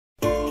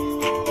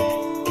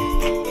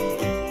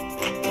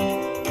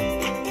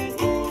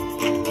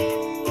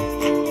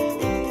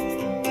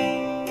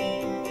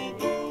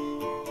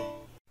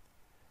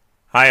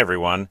Hi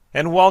everyone,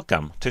 and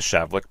welcome to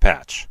Shavlik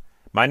Patch.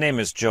 My name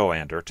is Joe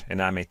Andert,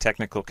 and I'm a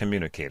technical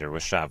communicator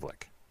with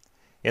Shavlik.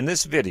 In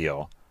this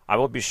video, I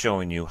will be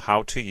showing you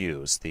how to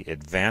use the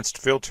advanced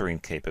filtering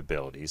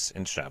capabilities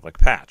in Shavlik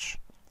Patch.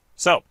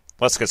 So,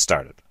 let's get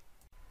started.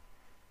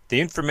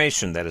 The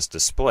information that is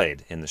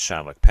displayed in the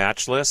Shavlik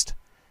Patch list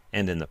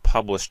and in the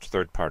published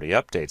third-party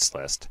updates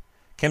list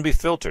can be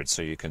filtered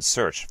so you can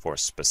search for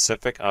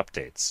specific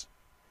updates.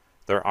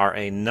 There are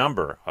a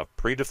number of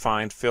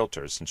predefined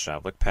filters in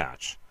Shavlik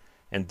Patch,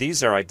 and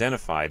these are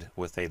identified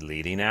with a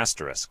leading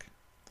asterisk.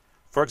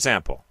 For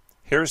example,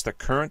 here's the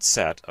current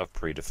set of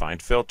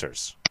predefined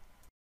filters.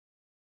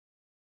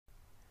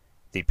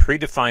 The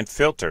predefined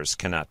filters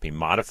cannot be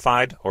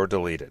modified or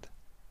deleted.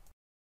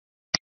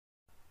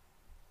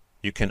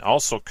 You can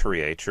also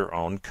create your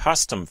own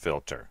custom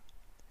filter.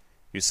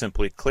 You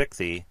simply click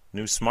the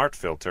New Smart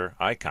Filter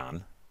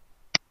icon,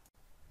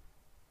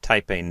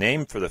 type a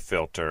name for the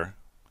filter,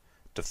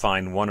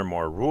 define one or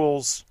more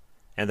rules,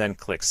 and then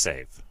click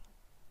Save.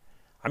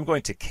 I'm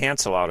going to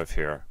cancel out of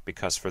here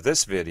because for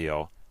this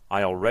video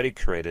I already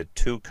created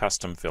two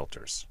custom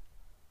filters.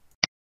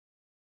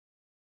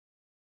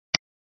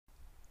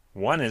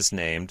 One is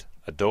named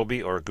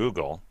Adobe or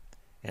Google,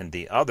 and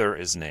the other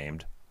is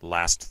named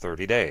Last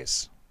 30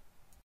 Days.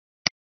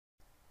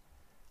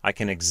 I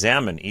can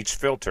examine each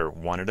filter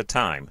one at a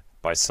time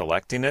by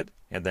selecting it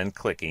and then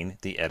clicking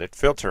the Edit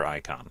Filter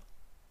icon.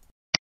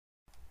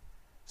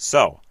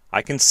 So,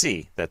 I can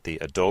see that the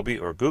Adobe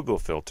or Google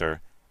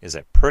filter is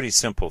a pretty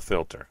simple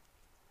filter.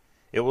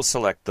 It will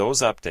select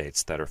those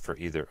updates that are for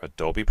either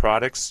Adobe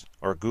products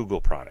or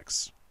Google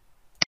products.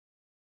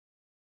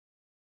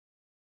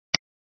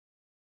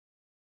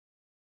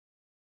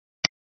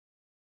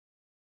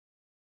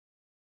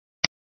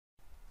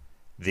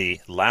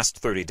 The Last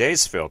 30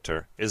 Days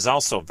filter is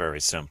also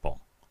very simple.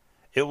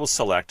 It will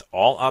select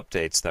all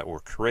updates that were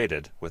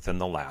created within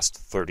the last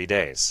 30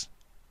 days.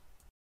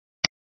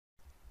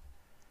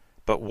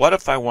 But what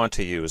if I want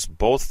to use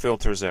both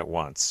filters at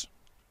once?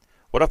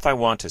 What if I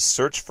want to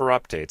search for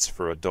updates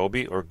for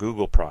Adobe or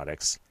Google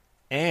products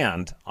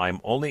and I'm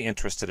only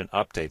interested in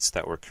updates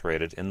that were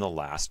created in the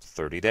last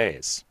 30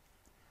 days?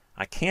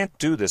 I can't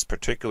do this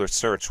particular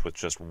search with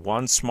just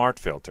one smart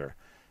filter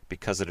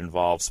because it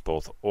involves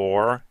both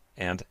OR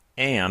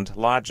and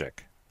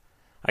logic.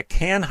 I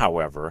can,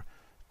 however,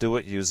 do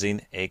it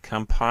using a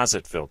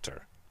composite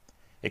filter.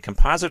 A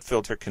composite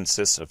filter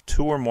consists of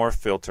two or more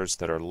filters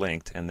that are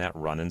linked and that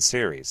run in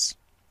series.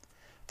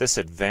 This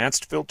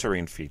advanced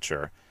filtering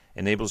feature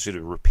enables you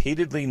to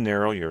repeatedly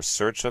narrow your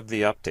search of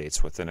the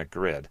updates within a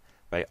grid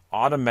by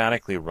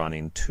automatically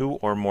running two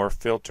or more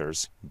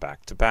filters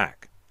back to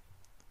back.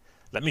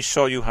 Let me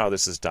show you how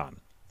this is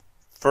done.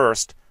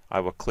 First,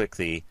 I will click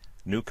the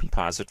New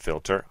Composite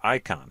Filter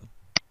icon.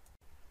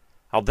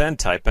 I'll then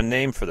type a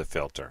name for the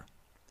filter.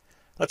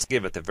 Let's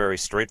give it the very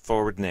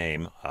straightforward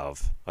name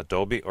of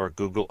Adobe or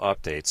Google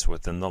updates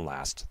within the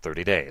last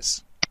 30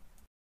 days.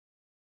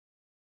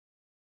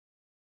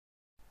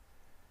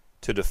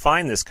 To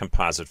define this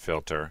composite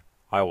filter,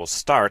 I will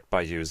start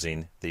by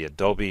using the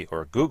Adobe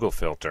or Google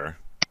filter,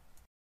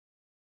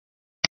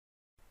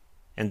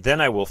 and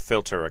then I will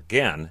filter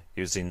again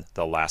using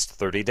the Last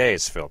 30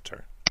 Days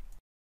filter.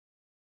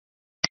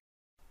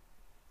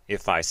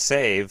 If I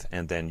save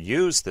and then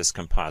use this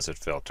composite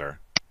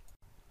filter,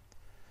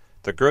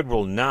 the grid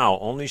will now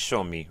only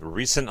show me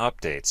recent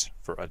updates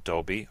for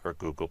Adobe or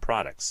Google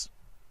products.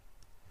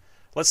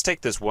 Let's take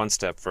this one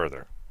step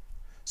further.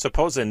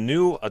 Suppose a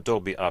new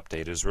Adobe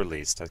update is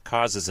released that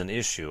causes an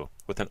issue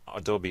with an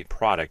Adobe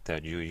product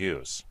that you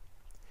use.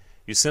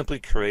 You simply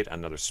create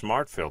another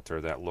smart filter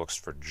that looks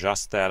for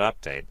just that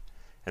update,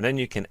 and then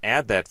you can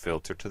add that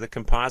filter to the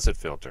composite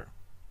filter.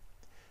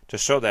 To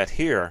show that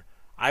here,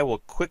 I will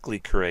quickly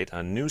create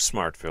a new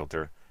smart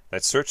filter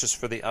that searches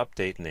for the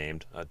update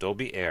named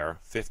Adobe Air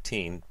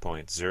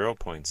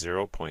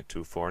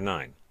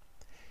 15.0.0.249.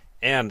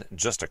 And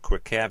just a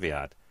quick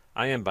caveat,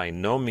 I am by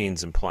no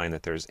means implying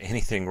that there's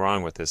anything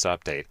wrong with this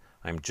update.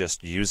 I'm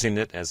just using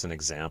it as an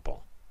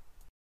example.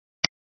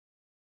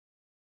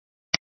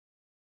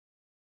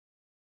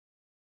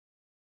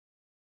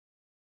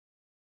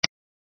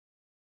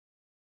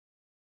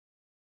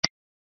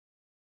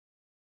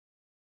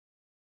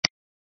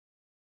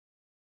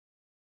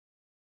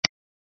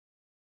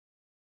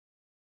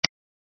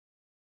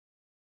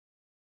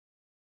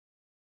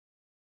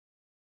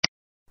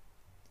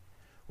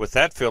 With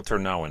that filter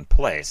now in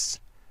place,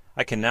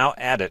 I can now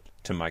add it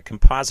to my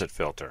composite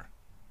filter.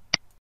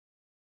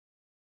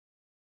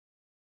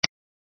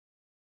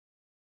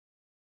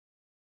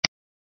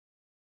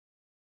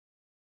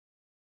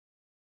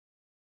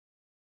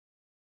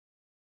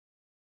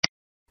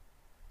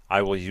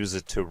 I will use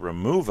it to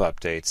remove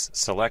updates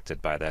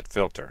selected by that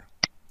filter.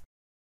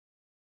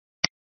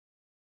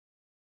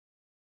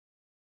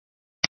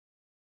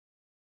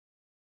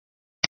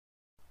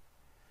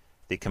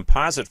 The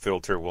composite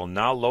filter will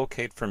now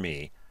locate for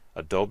me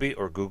Adobe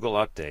or Google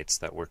updates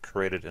that were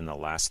created in the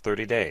last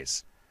 30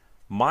 days,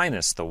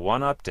 minus the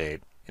one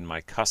update in my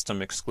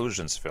custom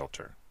exclusions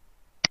filter.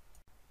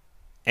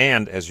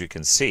 And as you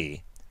can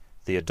see,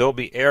 the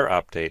Adobe Air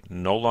update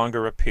no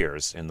longer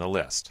appears in the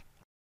list.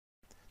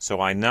 So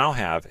I now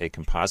have a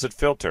composite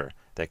filter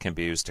that can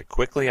be used to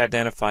quickly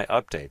identify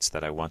updates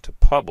that I want to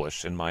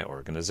publish in my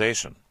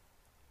organization.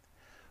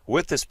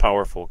 With this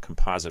powerful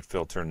composite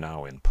filter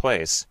now in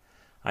place,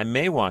 I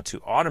may want to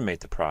automate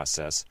the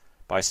process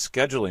by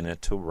scheduling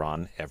it to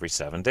run every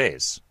 7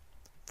 days.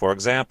 For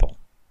example,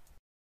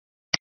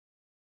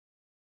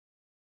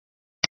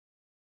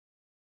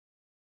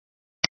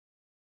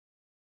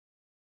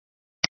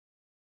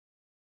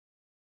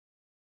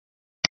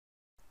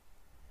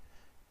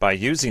 by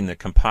using the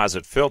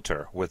composite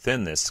filter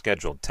within this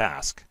scheduled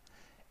task,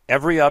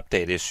 every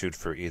update issued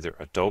for either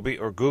Adobe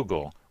or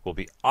Google will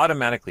be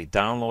automatically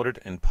downloaded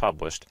and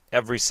published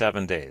every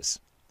 7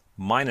 days,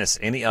 minus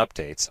any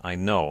updates I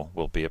know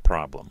will be a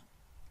problem.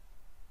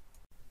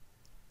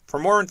 For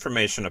more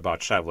information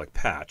about Ivanti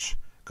Patch,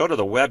 go to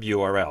the web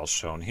URL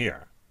shown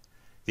here.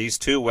 These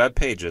 2 web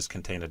pages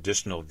contain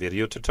additional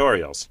video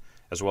tutorials,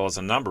 as well as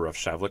a number of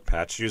Ivanti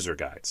Patch user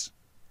guides.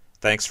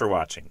 Thanks for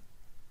watching.